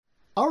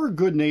Our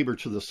good neighbor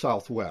to the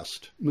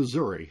southwest,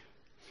 Missouri,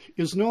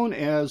 is known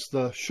as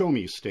the Show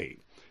Me State,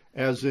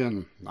 as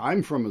in,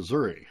 I'm from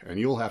Missouri and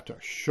you'll have to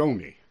show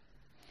me.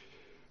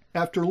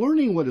 After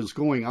learning what is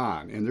going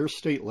on in their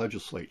state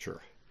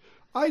legislature,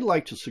 I'd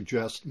like to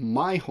suggest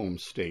my home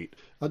state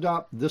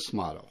adopt this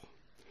motto.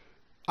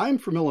 I'm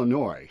from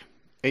Illinois,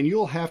 and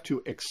you'll have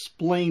to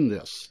explain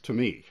this to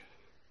me.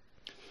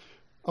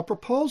 A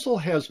proposal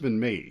has been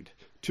made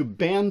to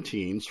ban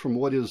teens from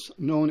what is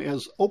known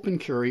as open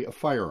carry of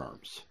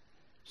firearms.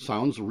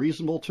 Sounds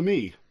reasonable to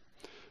me.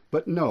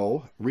 But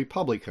no,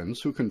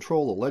 Republicans who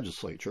control the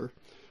legislature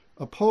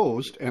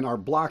opposed and are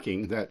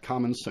blocking that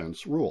common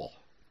sense rule.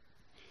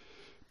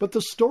 But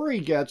the story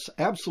gets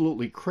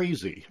absolutely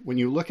crazy when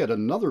you look at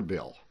another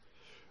bill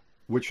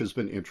which has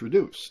been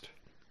introduced.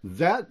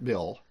 That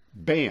bill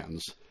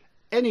bans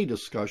any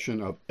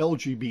discussion of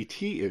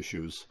LGBT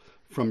issues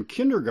from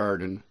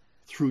kindergarten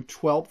through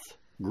 12th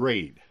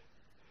grade.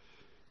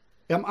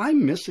 Am I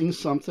missing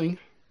something?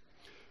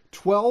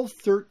 12,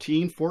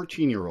 13,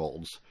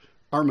 14-year-olds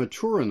are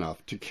mature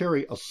enough to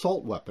carry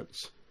assault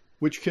weapons,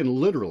 which can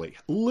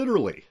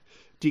literally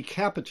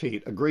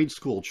decapitate a grade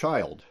school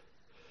child.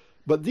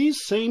 But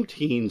these same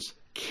teens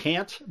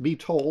can't be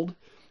told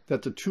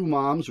that the two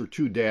moms or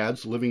two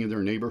dads living in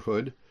their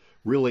neighborhood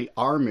really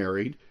are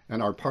married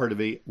and are part of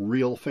a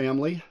real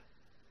family?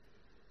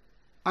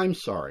 I'm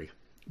sorry,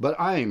 but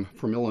I'm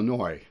from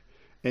Illinois,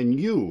 and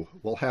you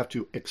will have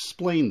to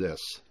explain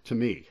this to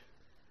me.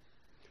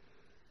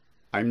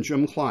 I'm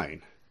Jim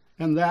Kline,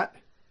 and that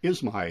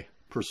is my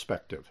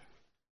perspective.